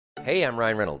Hey, I'm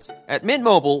Ryan Reynolds. At Mint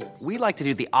Mobile, we like to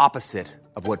do the opposite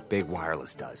of what Big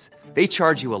Wireless does. They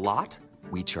charge you a lot,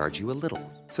 we charge you a little.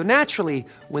 So naturally,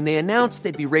 when they announced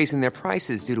they'd be raising their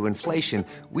prices due to inflation,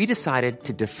 we decided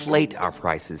to deflate our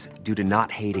prices due to not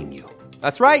hating you.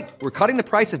 That's right. We're cutting the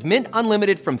price of Mint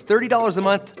Unlimited from $30 a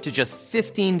month to just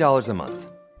 $15 a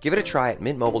month. Give it a try at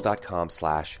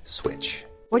mintmobile.com/switch.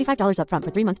 $45 up front for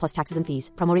 3 months plus taxes and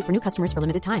fees. Promo rate for new customers for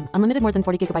limited time. Unlimited more than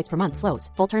 40 gigabytes per month. Slows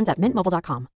full terms at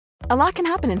mintmobile.com. A lot can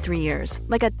happen in 3 years,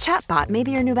 like a chatbot may be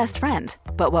your new best friend.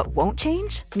 But what won't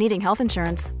change? Needing health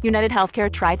insurance. United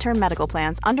Healthcare Tri-Term Medical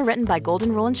Plans, underwritten by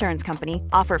Golden Rule Insurance Company,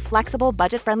 offer flexible,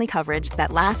 budget-friendly coverage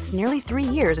that lasts nearly 3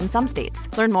 years in some states.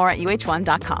 Learn more at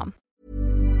uh1.com.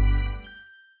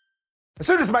 As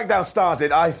soon as SmackDown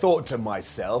started, I thought to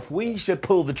myself, we should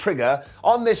pull the trigger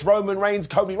on this Roman Reigns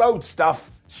Cody Rhodes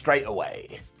stuff straight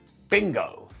away.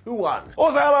 Bingo. Who won?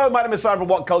 Also, hello, my name is Simon from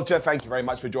What Culture. Thank you very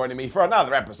much for joining me for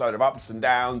another episode of Ups and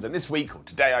Downs. And this week, or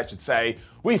today I should say,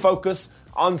 we focus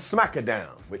on SmackDown,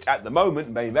 which at the moment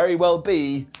may very well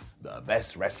be the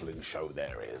best wrestling show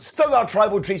there is. So our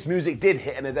Tribal Chief's music did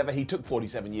hit, and as ever, he took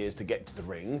 47 years to get to the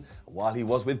ring. While he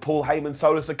was with Paul Heyman,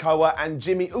 Solo Sikoa, and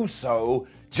Jimmy Uso,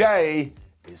 Jay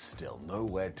is still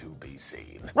nowhere to be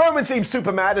seen. Roman seemed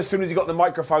super mad as soon as he got the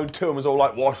microphone to him, was all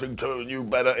like, Washington, you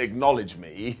better acknowledge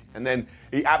me. And then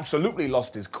he absolutely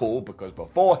lost his cool because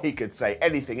before he could say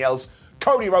anything else,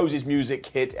 Cody Rhodes' music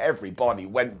hit, everybody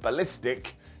went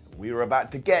ballistic. We were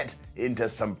about to get into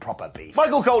some proper beef.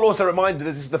 Michael Cole also reminded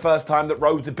us this is the first time that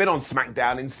Rhodes had been on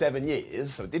SmackDown in 7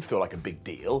 years, so it did feel like a big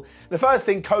deal. The first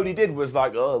thing Cody did was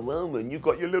like, oh, well, then you've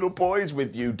got your little boys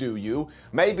with you, do you?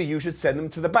 Maybe you should send them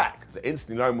to the back. So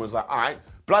instantly Roman was like, all right,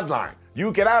 Bloodline,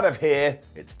 you get out of here.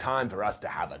 It's time for us to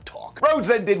have a talk. Rhodes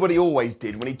then did what he always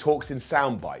did when he talks in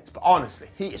sound bites. But honestly,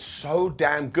 he is so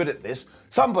damn good at this,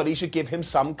 somebody should give him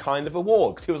some kind of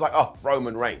award. Because he was like, oh,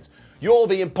 Roman Reigns, you're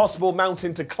the impossible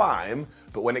mountain to climb,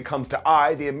 but when it comes to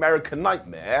the American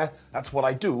Nightmare, that's what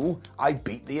I do. I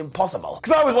beat the impossible.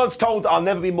 Because I was once told I'll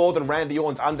never be more than Randy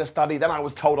Orton's understudy, then I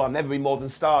was told I'll never be more than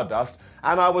Stardust,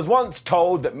 and I was once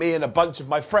told that me and a bunch of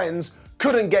my friends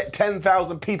couldn't get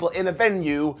 10,000 people in a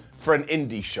venue for an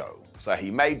indie show. So he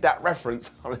made that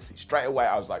reference. Honestly, straight away,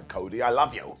 I was like, Cody, I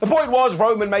love you. The point was,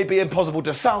 Roman may be impossible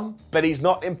to some, but he's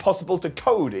not impossible to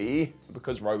Cody,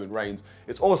 because Roman Reigns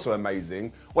is also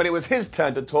amazing. When it was his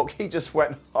turn to talk, he just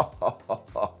went, ha, ha, ha,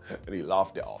 ha, and he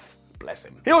laughed it off. Bless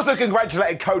him. He also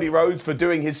congratulated Cody Rhodes for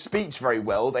doing his speech very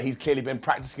well, that he's clearly been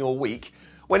practicing all week.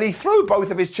 When he threw both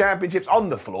of his championships on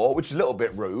the floor, which is a little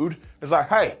bit rude, it's like,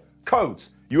 hey, Codes,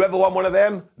 you ever won one of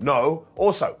them? No.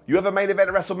 Also, you ever main event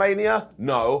at WrestleMania?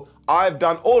 No. I've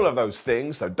done all of those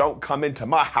things, so don't come into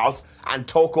my house and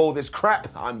talk all this crap.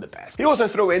 I'm the best. He also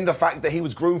threw in the fact that he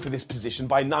was groomed for this position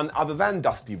by none other than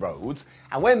Dusty Rhodes.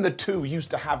 And when the two used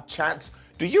to have chats,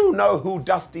 do you know who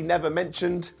Dusty never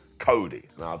mentioned? Cody.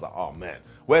 And I was like, oh man,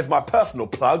 where's my personal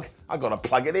plug? I gotta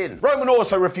plug it in. Roman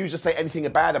also refused to say anything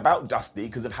bad about Dusty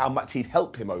because of how much he'd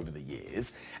helped him over the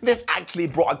years. And this actually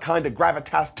brought a kind of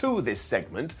gravitas to this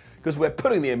segment because we're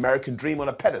putting the American dream on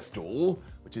a pedestal,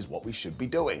 which is what we should be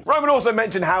doing. Roman also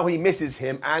mentioned how he misses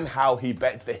him and how he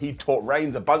bets that he taught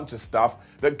Reigns a bunch of stuff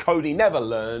that Cody never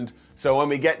learned. So when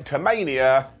we get to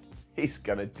Mania, he's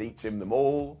gonna teach him them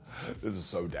all. This is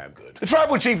so damn good. The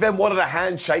Tribal Chief then wanted a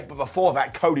handshake, but before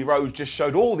that, Cody Rhodes just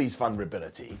showed all these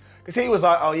vulnerability. Because he was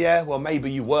like, oh yeah, well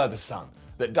maybe you were the son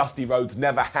that Dusty Rhodes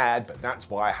never had, but that's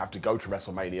why I have to go to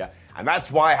WrestleMania, and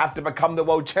that's why I have to become the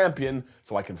world champion,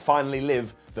 so I can finally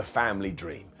live the family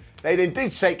dream. They then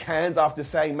did shake hands after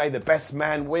saying, may the best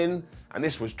man win, and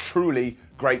this was truly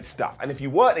great stuff. And if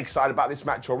you weren't excited about this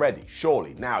match already,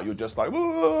 surely now you're just like,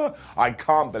 I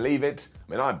can't believe it.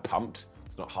 I mean, I'm pumped.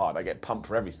 It's not hard, I get pumped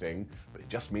for everything, but it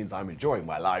just means I'm enjoying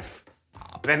my life.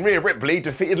 But then Rhea Ripley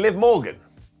defeated Liv Morgan.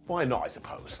 Why not, I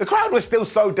suppose? The crowd was still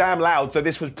so damn loud, so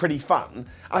this was pretty fun. And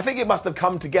I think it must have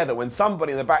come together when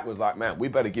somebody in the back was like, man, we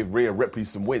better give Rhea Ripley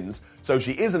some wins so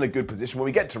she is in a good position when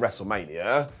we get to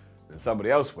WrestleMania. And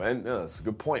somebody else went, oh, that's a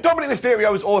good point. Dominic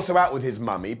Mysterio was also out with his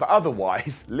mummy, but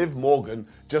otherwise, Liv Morgan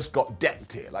just got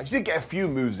decked here. Like, she did get a few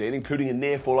moves in, including a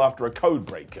near fall after a code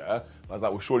breaker. I was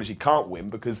like, well, surely she can't win,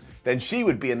 because then she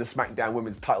would be in the SmackDown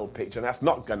Women's title picture, and that's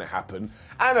not going to happen.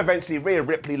 And eventually, Rhea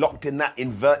Ripley locked in that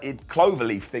inverted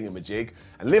cloverleaf thingamajig,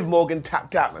 and Liv Morgan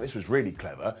tapped out. Now, this was really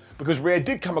clever, because Rhea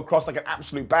did come across like an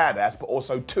absolute badass, but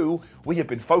also, too, we have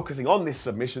been focusing on this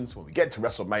submission, so when we get to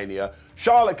WrestleMania,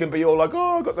 Charlotte can be all like,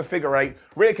 oh, I got the figure eight.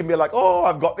 Rhea can be like, oh,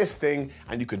 I've got this thing,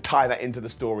 and you can tie that into the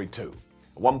story, too.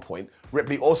 At one point,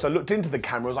 Ripley also looked into the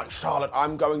camera and was like, Charlotte,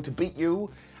 I'm going to beat you.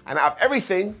 And out of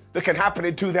everything that can happen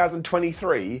in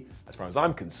 2023, as far as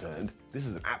I'm concerned, This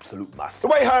is an absolute must. The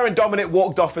way her and Dominic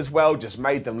walked off as well just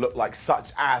made them look like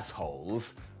such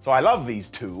assholes. So I love these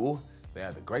two. They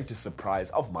are the greatest surprise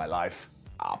of my life.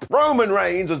 Up. Roman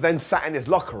Reigns was then sat in his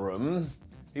locker room.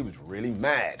 He was really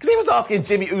mad. Because he was asking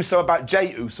Jimmy Uso about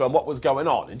Jey Uso and what was going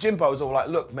on. And Jimbo was all like,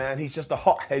 look, man, he's just a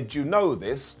hothead, you know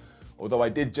this. Although I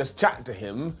did just chat to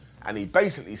him, and he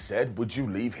basically said, would you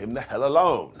leave him the hell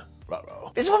alone?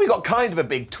 Ruh-roh. This is when we got kind of a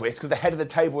big twist, because the head of the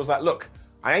table was like, look,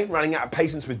 I ain't running out of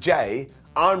patience with Jey.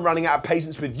 I'm running out of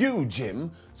patience with you,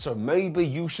 Jim. So maybe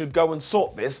you should go and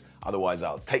sort this. Otherwise,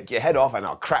 I'll take your head off and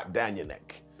I'll crap down your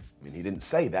neck. I mean, he didn't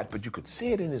say that, but you could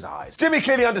see it in his eyes. Jimmy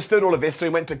clearly understood all of this, so he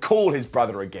went to call his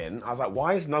brother again. I was like,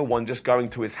 why is no one just going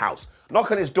to his house?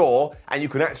 Knock on his door, and you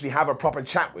can actually have a proper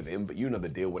chat with him, but you know the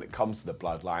deal when it comes to the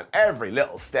bloodline. Every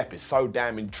little step is so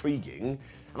damn intriguing,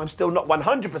 and I'm still not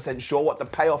 100% sure what the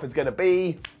payoff is going to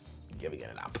be. Giving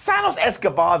it up. Santos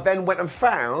Escobar then went and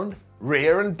found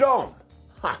Rhea and Dom.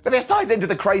 But this ties into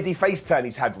the crazy face turn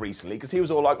he's had recently, because he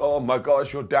was all like, oh my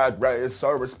gosh, your dad Ray is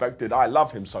so respected, I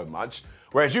love him so much.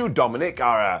 Whereas you, Dominic,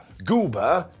 are a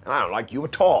goober, and I don't like you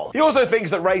at all. He also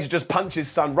thinks that Ray should just punch his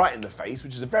son right in the face,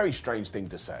 which is a very strange thing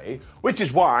to say, which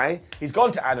is why he's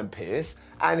gone to Adam Pearce,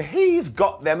 and he's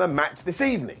got them a match this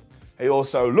evening. He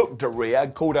also looked at Rhea,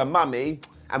 called her mummy,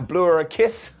 and blew her a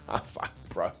kiss. I was like,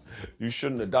 bro, you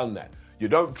shouldn't have done that. You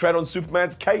don't tread on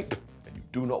Superman's cape.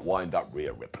 Do not wind up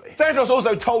Rhea Ripley. Santos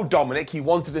also told Dominic he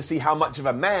wanted to see how much of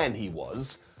a man he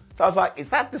was. So I was like, is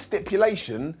that the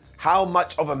stipulation? How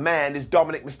much of a man is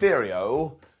Dominic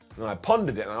Mysterio? And I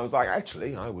pondered it and I was like,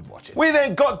 actually, I would watch it. We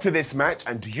then got to this match,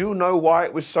 and do you know why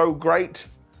it was so great?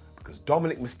 Because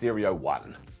Dominic Mysterio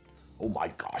won. Oh my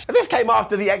gosh. This came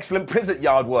after the excellent Prison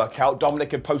Yard workout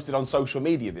Dominic had posted on social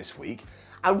media this week.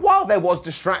 And while there was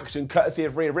distraction courtesy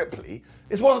of Rhea Ripley,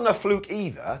 this wasn't a fluke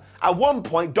either. At one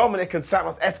point, Dominic and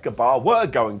Santos Escobar were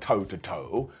going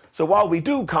toe-to-toe. So while we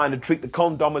do kind of treat the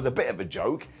condom as a bit of a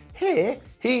joke, here,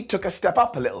 he took a step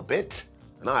up a little bit,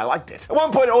 and I liked it. At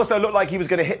one point, it also looked like he was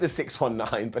going to hit the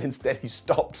 619, but instead he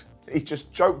stopped. He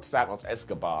just choked Santos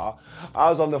Escobar. I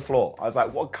was on the floor. I was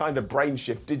like, what kind of brain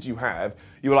shift did you have?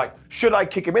 You were like, should I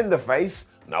kick him in the face?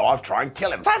 No, I'll try and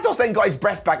kill him. Santos then got his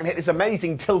breath back and hit this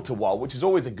amazing tilt-a-whirl, which is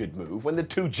always a good move, when the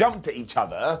two jumped at each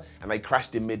other and they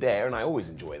crashed in midair, and I always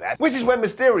enjoy that. Which is when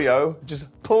Mysterio just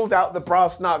pulled out the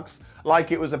brass knucks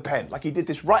like it was a pen. Like he did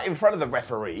this right in front of the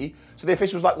referee. So the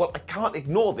official was like, well, I can't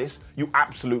ignore this, you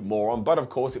absolute moron. But of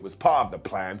course, it was part of the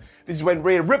plan. This is when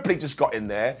Rhea Ripley just got in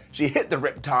there. She hit the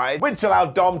riptide, which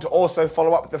allowed Dom to also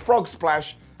follow up with the frog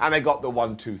splash, and they got the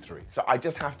 1, 2, 3. So I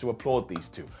just have to applaud these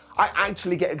two. I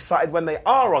actually get excited when they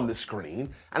are on the screen.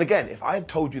 And again, if I had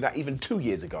told you that even 2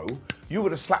 years ago, you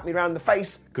would have slapped me around the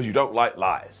face because you don't like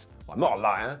liars. Well, I'm not a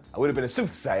liar. I would have been a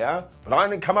soothsayer, but I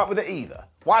didn't come up with it either.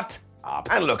 What? Up.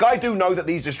 And look, I do know that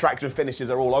these distraction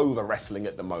finishes are all over wrestling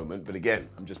at the moment, but again,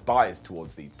 I'm just biased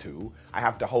towards these two. I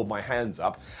have to hold my hands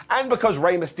up. And because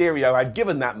Rey Mysterio had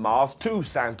given that mask to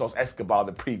Santos Escobar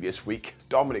the previous week,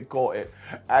 Dominic caught it,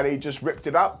 and he just ripped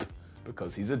it up.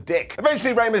 Because he's a dick.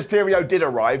 Eventually, Rey Mysterio did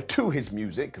arrive to his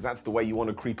music, because that's the way you want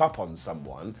to creep up on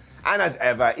someone. And as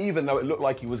ever, even though it looked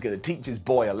like he was going to teach his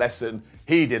boy a lesson,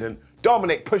 he didn't.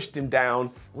 Dominic pushed him down.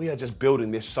 We are just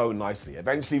building this so nicely.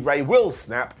 Eventually, Rey will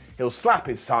snap. He'll slap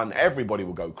his son. Everybody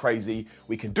will go crazy.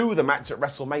 We can do the match at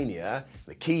WrestleMania.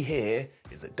 The key here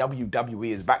is that WWE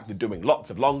is back to doing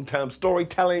lots of long-term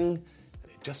storytelling.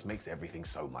 Just makes everything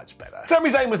so much better.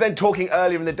 Sami Zayn was then talking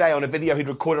earlier in the day on a video he'd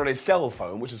recorded on his cell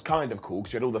phone, which was kind of cool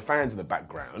because you had all the fans in the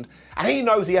background. And he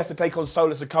knows he has to take on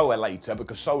Solo Sikoa later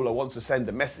because Solo wants to send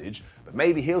a message, but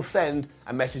maybe he'll send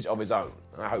a message of his own.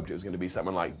 And I hoped it was going to be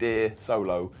something like, Dear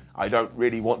Solo, I don't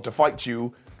really want to fight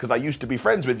you because I used to be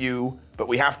friends with you, but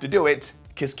we have to do it.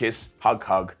 Kiss, kiss, hug,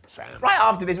 hug, Sam. Right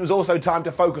after this, it was also time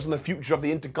to focus on the future of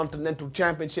the Intercontinental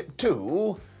Championship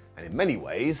too. And in many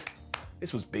ways,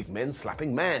 this was big men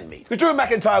slapping man meat. Because Drew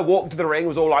McIntyre walked to the ring,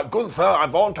 was all like, Gunther, I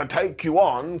want to take you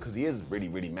on, because he is really,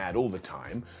 really mad all the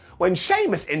time. When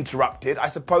Sheamus interrupted, I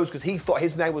suppose because he thought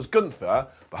his name was Gunther,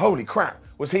 but holy crap,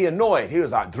 was he annoyed. He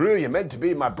was like, Drew, you're meant to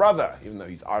be my brother. Even though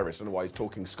he's Irish, I don't know why he's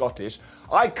talking Scottish.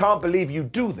 I can't believe you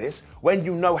do this when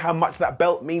you know how much that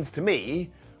belt means to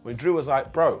me. When Drew was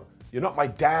like, bro, you're not my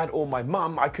dad or my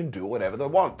mum, I can do whatever they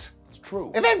want. It's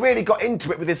true. And then really got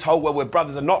into it with this whole, well, we're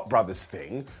brothers and not brothers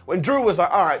thing. When Drew was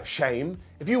like, all right, Shame,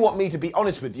 if you want me to be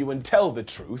honest with you and tell the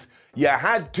truth, you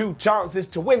had 2 chances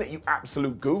to win it, you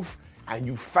absolute goof, and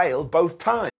you failed both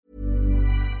times.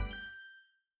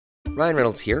 Ryan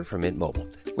Reynolds here from Mint Mobile.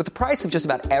 With the price of just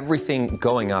about everything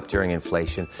going up during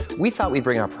inflation, we thought we'd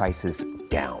bring our prices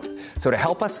down. So to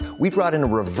help us, we brought in a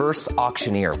reverse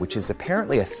auctioneer, which is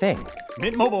apparently a thing.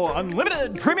 Mint Mobile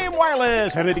Unlimited Premium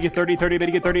Wireless. How to get 30, 30, bit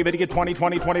to get 30, bit to get 20,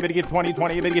 20, 20, bit to get 20,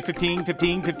 20, bit to get 15,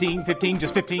 15, 15, 15,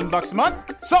 just $15 a month?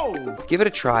 Sold! Give it a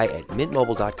try at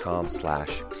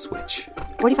mintmobile.com/switch.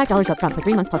 $45 up front for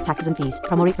 3 months plus taxes and fees.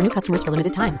 Promo rate for new customers for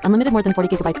limited time. Unlimited more than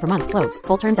 40 gigabytes per month. Slows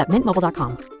full terms at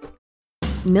mintmobile.com.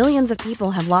 Millions of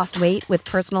people have lost weight with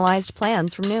personalized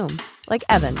plans from Noom. Like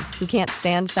Evan, who can't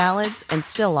stand salads and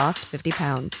still lost 50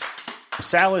 pounds.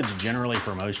 Salads generally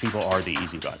for most people are the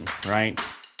easy button, right?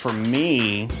 For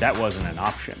me, that wasn't an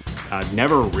option. I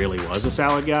never really was a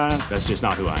salad guy. That's just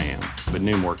not who I am. But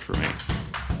Noom worked for me.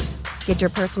 Get your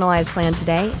personalized plan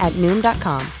today at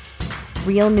Noom.com.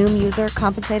 Real Noom user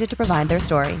compensated to provide their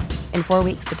story. In 4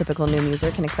 weeks, the typical Noom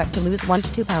user can expect to lose 1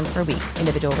 to 2 pounds per week.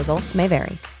 Individual results may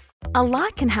vary. A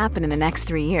lot can happen in the next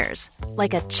 3 years.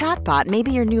 Like a chatbot may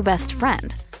be your new best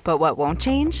friend. But what won't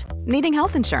change? Needing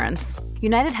health insurance.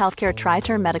 United Healthcare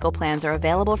Tri-Term Medical Plans are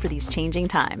available for these changing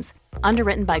times.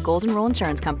 Underwritten by Golden Rule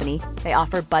Insurance Company, they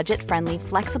offer budget-friendly,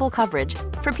 flexible coverage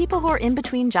for people who are in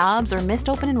between jobs or missed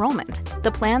open enrollment.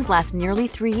 The plans last nearly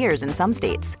 3 years in some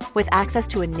states, with access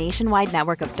to a nationwide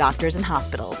network of doctors and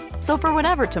hospitals. So for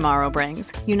whatever tomorrow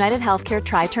brings, United Healthcare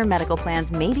Tri-Term Medical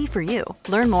Plans may be for you.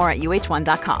 Learn more at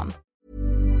uh1.com.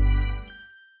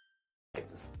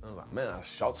 Man,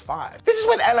 shots fired. This is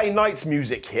when LA Knight's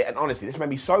music hit, and honestly, this made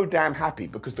me so damn happy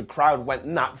because the crowd went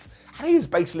nuts, and he's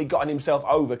basically gotten himself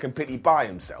over completely by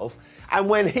himself. And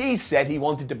when he said he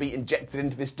wanted to be injected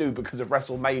into this dude because of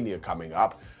WrestleMania coming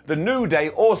up, the New Day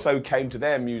also came to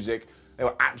their music. They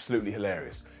were absolutely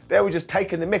hilarious. They were just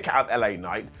taking the mick out of LA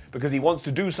Knight because he wants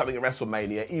to do something at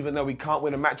WrestleMania, even though he can't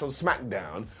win a match on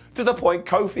SmackDown, to the point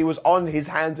Kofi was on his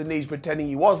hands and knees pretending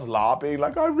he was La, being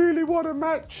like, I really want a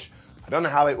match. I don't know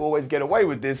how they always get away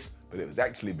with this, but it was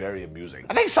actually very amusing.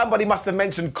 I think somebody must have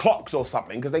mentioned clocks or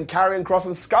something, because then Karrion Kross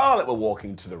and Scarlett were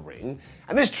walking to the ring,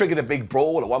 and this triggered a big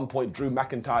brawl. At one point, Drew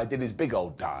McIntyre did his big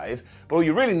old dive, but all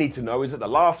you really need to know is that the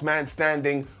last man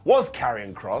standing was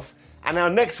Karrion Kross, and now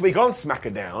next week on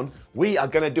SmackDown, we are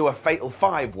going to do a fatal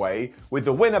five-way, with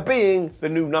the winner being the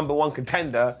new number one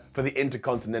contender for the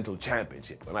Intercontinental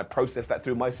Championship. When I processed that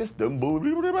through my system,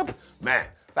 man,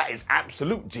 that is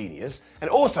absolute genius, and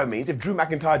also means if Drew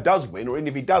McIntyre does win, or even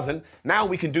if he doesn't, now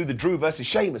we can do the Drew versus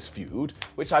Sheamus feud,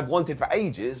 which I've wanted for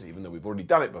ages, even though we've already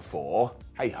done it before.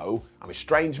 Hey-ho, I'm a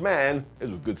strange man. This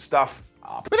was good stuff.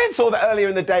 We then saw that earlier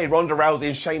in the day, Ronda Rousey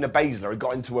and Shayna Baszler had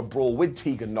got into a brawl with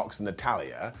Tegan Nox and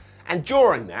Natalya, and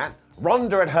during that,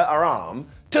 Ronda had hurt her arm,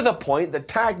 to the point the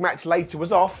tag match later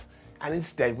was off, and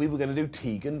instead we were going to do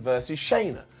Tegan versus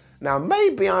Shayna. Now,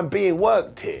 maybe I'm being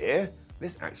worked here.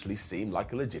 This actually seemed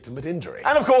like a legitimate injury.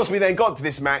 And of course, we then got to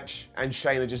this match, and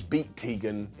Shayna just beat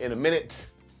Tegan in a minute.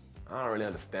 I don't really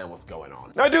understand what's going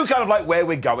on. Now, I do kind of like where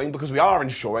we're going, because we are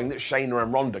ensuring that Shayna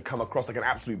and Ronda come across like an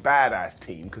absolute badass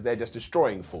team, because they're just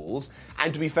destroying fools.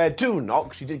 And to be fair to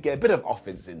Nox, she did get a bit of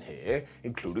offense in here,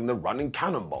 including the running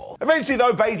cannonball. Eventually,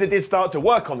 though, Baszler did start to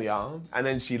work on the arm, and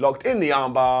then she locked in the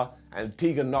armbar, and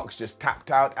Tegan Nox just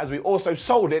tapped out, as we also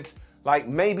sold it, like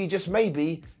maybe, just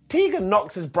maybe, Tegan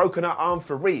Nox has broken her arm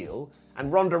for real, and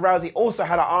Ronda Rousey also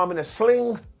had her arm in a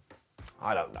sling.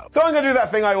 I don't know. So I'm going to do that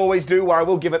thing I always do, where I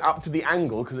will give it up to the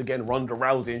angle, because again, Ronda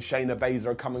Rousey and Shayna Baszler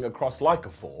are coming across like a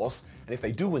force, and if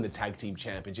they do win the tag team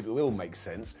championship, it will make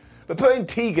sense. But putting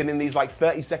Tegan in these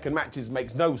 30-second matches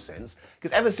makes no sense,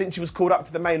 because ever since she was called up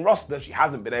to the main roster, she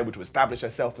hasn't been able to establish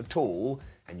herself at all,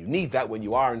 and you need that when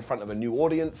you are in front of a new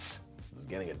audience.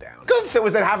 Getting it down. Gunther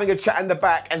was then having a chat in the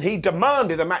back, and he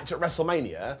demanded a match at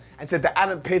WrestleMania and said that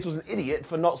Adam Pearce was an idiot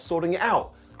for not sorting it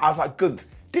out. I was like, Gunther,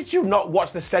 did you not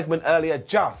watch the segment earlier?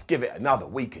 Just give it another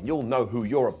week and you'll know who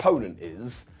your opponent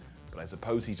is. But I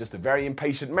suppose he's just a very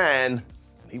impatient man,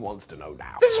 and he wants to know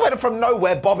now. This is when from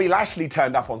nowhere Bobby Lashley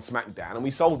turned up on SmackDown, and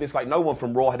we sold this like no one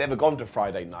from Raw had ever gone to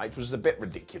Friday night, which is a bit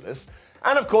ridiculous.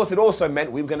 And of course, it also meant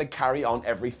we were going to carry on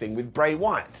everything with Bray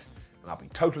Wyatt. And I'll be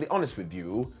totally honest with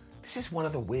you, this is one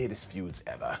of the weirdest feuds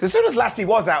ever. As soon as Lassie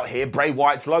was out here, Bray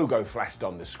Wyatt's logo flashed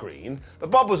on the screen,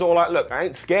 but Bob was all like, look, I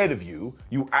ain't scared of you,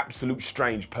 you absolute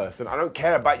strange person. I don't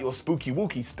care about your spooky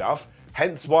wookie stuff,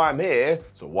 hence why I'm here,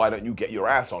 so why don't you get your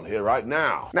ass on here right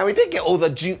now? Now, we did get all the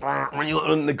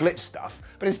the glitch stuff,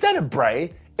 but instead of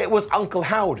Bray, it was Uncle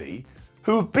Howdy,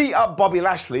 who beat up Bobby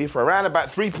Lashley for around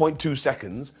about 3.2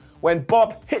 seconds when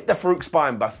Bob hit the Farouk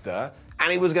Spinebuster,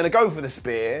 and he was going to go for the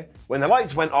spear. When the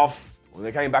lights went off, when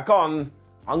they came back on,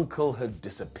 Uncle had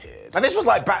disappeared. Now, this was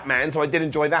like Batman, so I did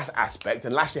enjoy that aspect,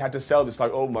 and Lashley had to sell this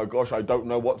like, oh my gosh, I don't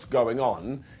know what's going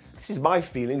on. This is my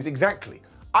feelings exactly.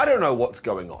 I don't know what's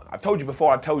going on. I've told you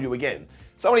before, I've told you again.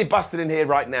 somebody busted in here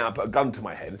right now, put a gun to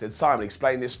my head and said, Simon,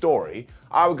 explain this story,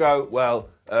 I would go, well,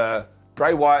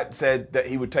 Bray Wyatt said that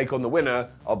he would take on the winner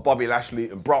of Bobby Lashley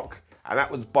and Brock, and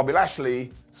that was Bobby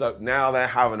Lashley, so now they're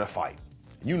having a fight.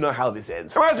 You know how this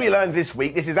ends. So as we learned this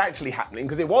week, this is actually happening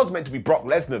because it was meant to be Brock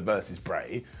Lesnar versus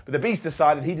Bray, but the Beast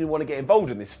decided he didn't want to get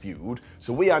involved in this feud,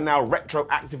 so we are now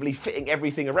retroactively fitting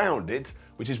everything around it,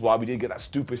 which is why we did get that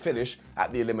stupid finish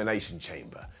at the Elimination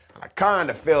Chamber. And I kind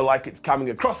of feel like it's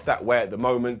coming across that way at the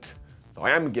moment, so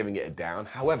I am giving it a down.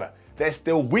 However, there's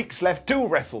still weeks left to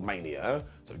WrestleMania,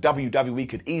 so WWE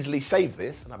could easily save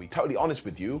this, and I'll be totally honest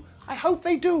with you, I hope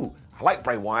they do. I like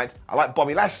Bray Wyatt, I like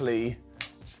Bobby Lashley.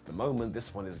 Just the moment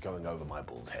this one is going over my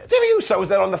bald head. Jimmy Uso was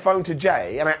then on the phone to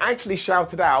Jay, and I actually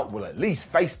shouted out, we'll at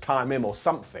least FaceTime him or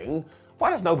something.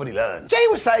 Why does nobody learn? Jay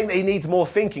was saying that he needs more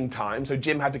thinking time, so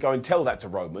Jim had to go and tell that to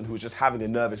Roman, who was just having a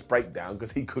nervous breakdown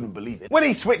because he couldn't believe it. When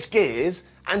he switched gears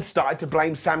and started to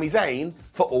blame Sami Zayn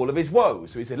for all of his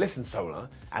woes. So he said, listen, Solar,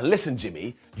 and listen,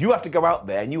 Jimmy, you have to go out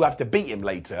there and you have to beat him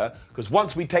later, because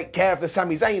once we take care of the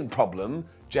Sami Zayn problem,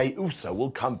 Jey Uso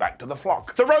will come back to the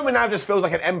flock. So Roman now just feels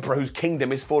like an emperor whose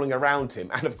kingdom is falling around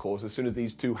him. And of course, as soon as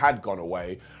these two had gone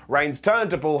away, Reigns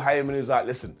turned to Paul Heyman and was like,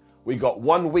 listen, we got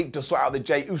 1 week to sort out the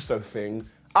Jey Uso thing.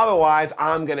 Otherwise,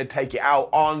 I'm going to take it out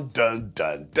on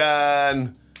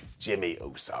Jimmy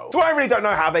Uso. So I really don't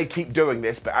know how they keep doing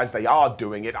this, but as they are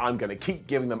doing it, I'm going to keep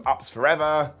giving them ups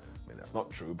forever. I mean, that's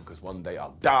not true because one day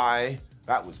I'll die.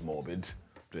 That was morbid.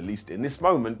 But at least in this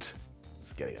moment,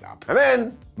 getting it up. And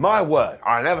then, my word,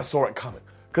 I never saw it coming.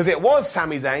 Because it was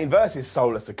Sami Zayn versus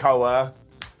Solo Sikoa,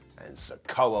 and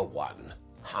Sikoa won.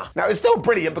 Now, it's still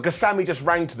brilliant because Sami just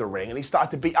ran to the ring and he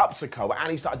started to beat up Sikoa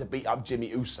and he started to beat up Jimmy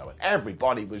Uso, and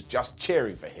everybody was just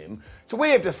cheering for him. So we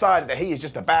have decided that he is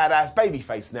just a badass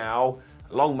babyface now.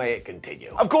 Long may it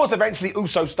continue. Of course, eventually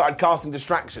Uso started casting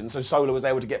distractions, so Solo was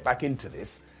able to get back into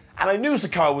this. And I knew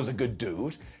Sikoa was a good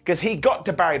dude because he got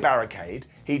to Barry Barricade,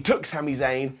 he took Sami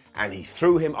Zayn, and he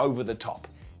threw him over the top.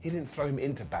 He didn't throw him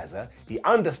into Bazza. He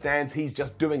understands he's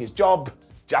just doing his job.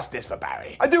 Justice for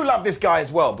Barry. I do love this guy as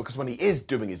well because when he is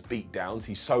doing his beatdowns,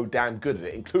 he's so damn good at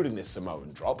it, including this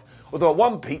Samoan drop. Although at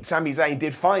one peak, Sami Zayn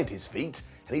did find his feet,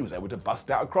 and he was able to bust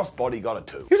out a crossbody, got a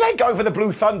 2. He was then going for the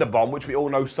Blue Thunder Bomb, which we all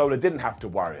know Solar didn't have to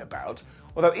worry about.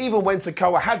 Although even when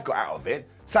Sikoa had got out of it,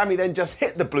 Sami then just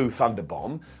hit the Blue Thunder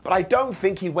Bomb, but I don't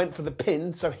think he went for the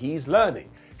pin, so he's learning.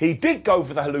 He did go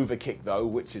for the Helluva Kick though,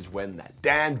 which is when that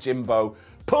damn Jimbo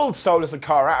pulled Solo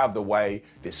Sikoa out of the way.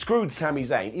 This screwed Sami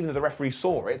Zayn. Even though the referee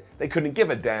saw it, they couldn't give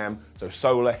a damn, so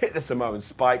Solar hit the Samoan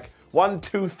Spike. 1,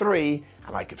 2, 3,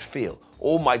 and I could feel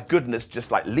all my goodness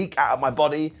just like leak out of my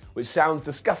body, which sounds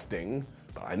disgusting,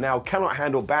 but I now cannot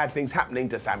handle bad things happening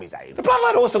to Sami Zayn. The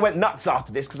Bloodline also went nuts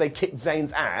after this because they kicked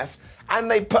Zayn's ass, and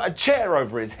they put a chair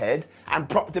over his head and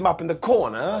propped him up in the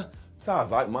corner. So I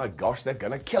was like, my gosh, they're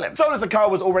gonna kill him. Solo Sikoa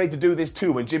was all ready to do this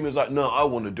too when Jimmy was like, no, I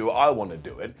want to do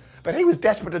it. But he was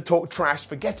desperate to talk trash,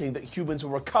 forgetting that humans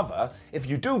will recover if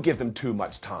you do give them too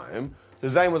much time. So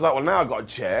Zayn was like, well, now I've got a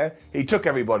chair. He took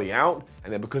everybody out,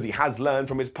 and then because he has learned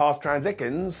from his past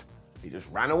transitions, he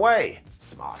just ran away.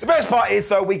 Smart. The best part is,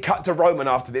 though, we cut to Roman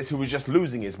after this, who was just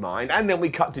losing his mind, and then we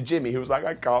cut to Jimmy, who was like,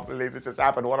 I can't believe this has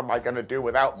happened. What am I going to do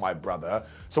without my brother?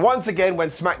 So once again, when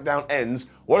SmackDown ends,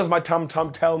 what does my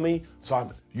tum-tum tell me?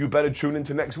 Simon, you better tune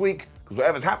into next week, because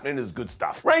whatever's happening is good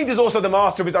stuff. Reigns is also the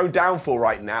master of his own downfall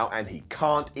right now, and he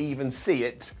can't even see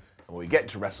it. And when we get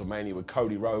to WrestleMania with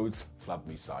Cody Rhodes, flub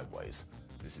me sideways.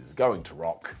 This is going to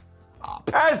rock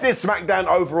up. As this SmackDown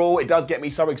overall, it does get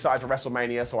me so excited for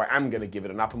WrestleMania, so I am going to give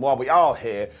it an up. And while we are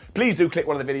here, please do click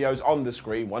one of the videos on the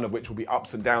screen, one of which will be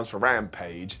ups and downs for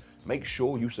Rampage. Make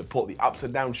sure you support the Ups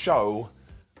and Downs show.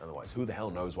 Otherwise, who the hell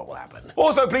knows what will happen?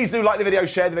 Also, please do like the video,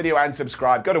 share the video, and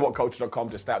subscribe. Go to whatculture.com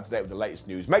to stay up to date with the latest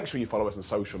news. Make sure you follow us on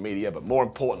social media, but more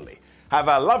importantly, have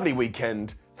a lovely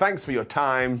weekend. Thanks for your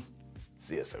time.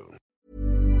 See you soon.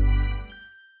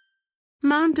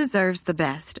 Mom deserves the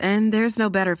best, and there's no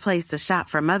better place to shop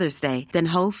for Mother's Day than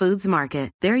Whole Foods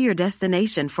Market. They're your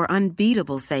destination for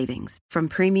unbeatable savings, from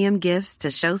premium gifts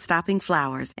to show-stopping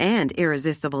flowers and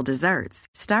irresistible desserts.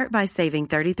 Start by saving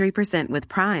 33% with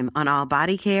Prime on all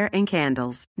body care and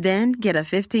candles. Then get a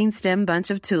 15-stem bunch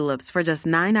of tulips for just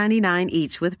 $9.99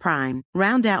 each with Prime.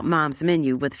 Round out Mom's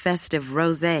menu with festive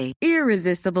rosé,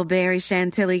 irresistible berry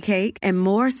chantilly cake, and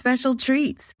more special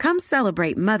treats. Come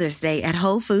celebrate Mother's Day at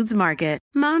Whole Foods Market.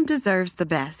 Mom deserves the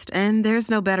best, and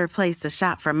there's no better place to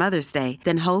shop for Mother's Day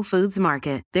than Whole Foods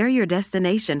Market. They're your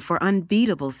destination for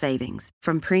unbeatable savings,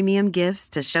 from premium gifts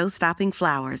to show-stopping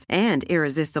flowers and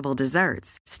irresistible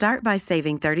desserts. Start by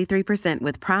saving 33%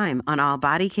 with Prime on all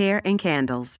body care and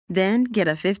candles. Then get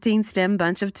a 15-stem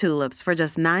bunch of tulips for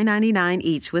just $9.99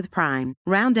 each with Prime.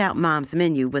 Round out Mom's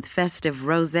menu with festive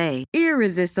rosé,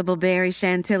 irresistible berry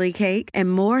chantilly cake,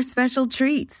 and more special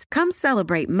treats. Come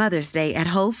celebrate Mother's Day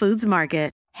at Whole Foods Market.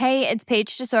 Hey, it's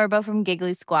Paige DeSorbo from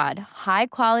Giggly Squad. High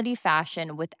quality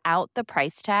fashion without the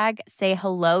price tag. Say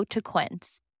hello to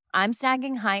Quince. I'm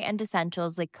snagging high-end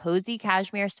essentials like cozy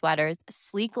cashmere sweaters,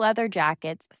 sleek leather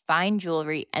jackets, fine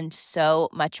jewelry, and so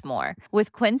much more.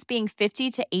 With Quince being 50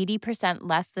 to 80%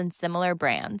 less than similar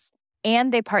brands.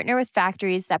 And they partner with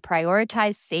factories that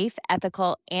prioritize safe,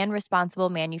 ethical, and responsible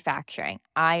manufacturing.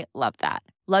 I love that.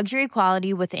 Luxury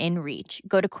quality within reach.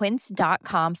 Go to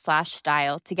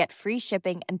quince.com/style to get free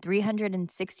shipping and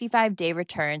 365-day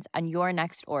returns on your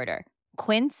next order.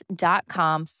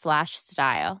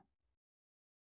 Quince.com/style.